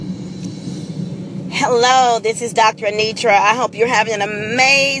Hello, this is Dr. Anitra. I hope you're having an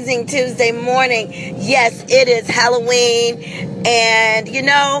amazing Tuesday morning. Yes, it is Halloween, and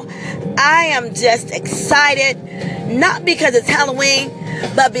I am just excited, not because it's Halloween,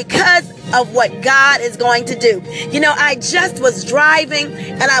 but because of what God is going to do. I just was driving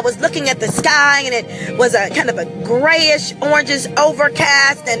and I was looking at the sky, and it was a kind of a grayish, orangish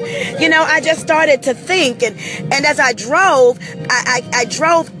overcast, and I just started to think, and as I drove, I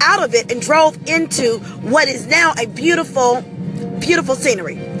drove out of it and drove into what is now a beautiful, beautiful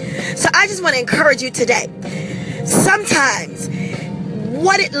scenery. So I just want to encourage you today. Sometimes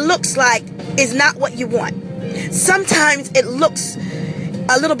what it looks like is not what you want. Sometimes it looks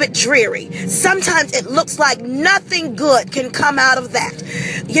a little bit dreary. Sometimes it looks like nothing good can come out of that.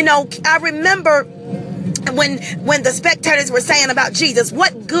 I remember when the spectators were saying about Jesus,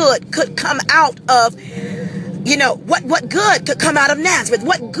 what good could come out of, what good could come out of Nazareth?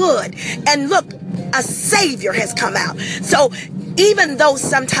 What good? And look, a Savior has come out. So even though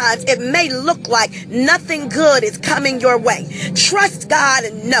sometimes it may look like nothing good is coming your way, trust God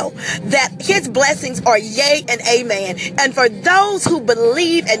and know that His blessings are yea and amen. And for those who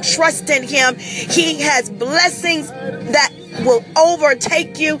believe and trust in Him, He has blessings that will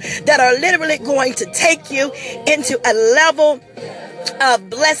overtake you, that are literally going to take you into a level of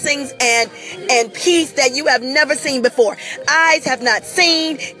blessings and peace that you have never seen before. Eyes have not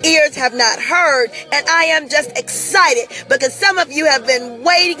seen, ears have not heard, and I am just excited because some of you have been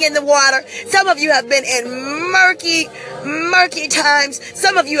wading in the water. Some of you have been in murky times.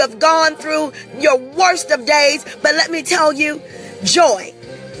 Some of you have gone through your worst of days, but let me tell you, joy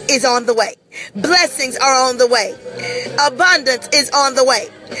is on the way. Blessings are on the way. Abundance is on the way.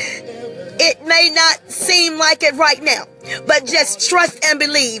 It may not seem like it right now, but just trust and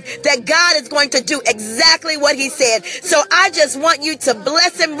believe that God is going to do exactly what He said. So I just want you to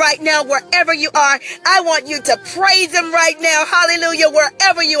bless Him right now wherever you are. I want you to praise Him right now. Hallelujah,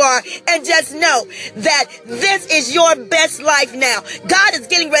 wherever you are. And just know that this is your best life now. God is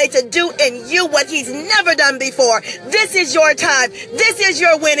getting ready to do in you what He's never done before. This is your time. This is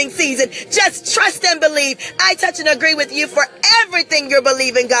your winning season. Just trust and believe. I touch and agree with you for everything you're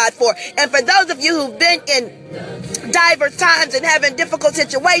believing God for. And for those of you who've been in diverse times and having difficult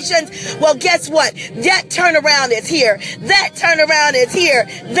situations, well, guess what? That turnaround is here. That turnaround is here.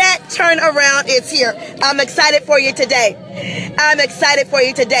 That turnaround is here. I'm excited for you today. I'm excited for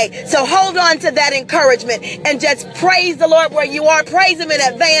you today. So hold on to that encouragement and just praise the Lord where you are. Praise Him in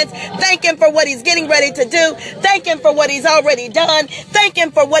advance. Thank Him for what He's getting ready to do. Thank Him for what He's already done. Thank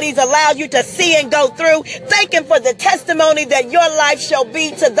Him for what He's allowed you to see and go through. Thank Him for the testimony that your life shall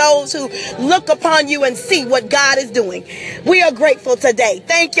be to those who look upon you and see what God is doing. We are grateful today.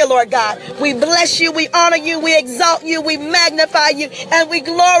 Thank you, Lord God. We bless you. We honor you. We exalt you. We magnify you. And we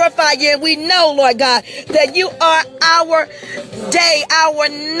glorify you. And we know, Lord God, that you are our day, our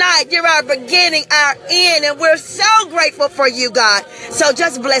night. You're our beginning, our end. And we're so grateful for you, God. So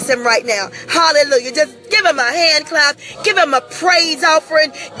just bless Him right now. Hallelujah. Just give Him a hand clap. Give Him a praise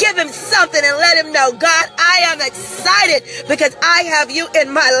offering. Give Him something and let Him know, God, I am excited because I have you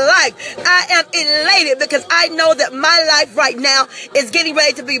in my life. I am elated because I know that my life right now is getting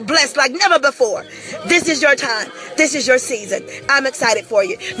ready to be blessed like never before. This is your time. This is your season. I'm excited for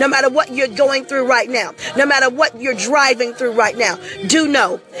you. No matter what you're going through right now, no matter what you're driving through right now, do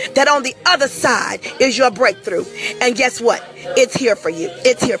know that on the other side is your breakthrough. And guess what? It's here for you.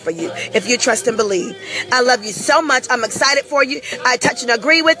 It's here for you if you trust and believe. I love you so much. I'm excited for you. I touch and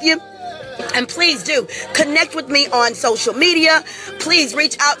agree with you. And please do connect with me on social media. Please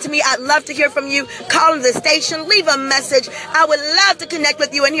reach out to me. I'd love to hear from you. Call in the station. Leave a message. I would love to connect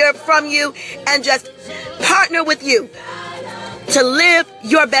with you and hear from you and just partner with you to live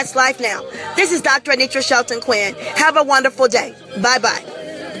your best life now. This is Dr. Anitra Shelton Quinn. Have a wonderful day. Bye-bye.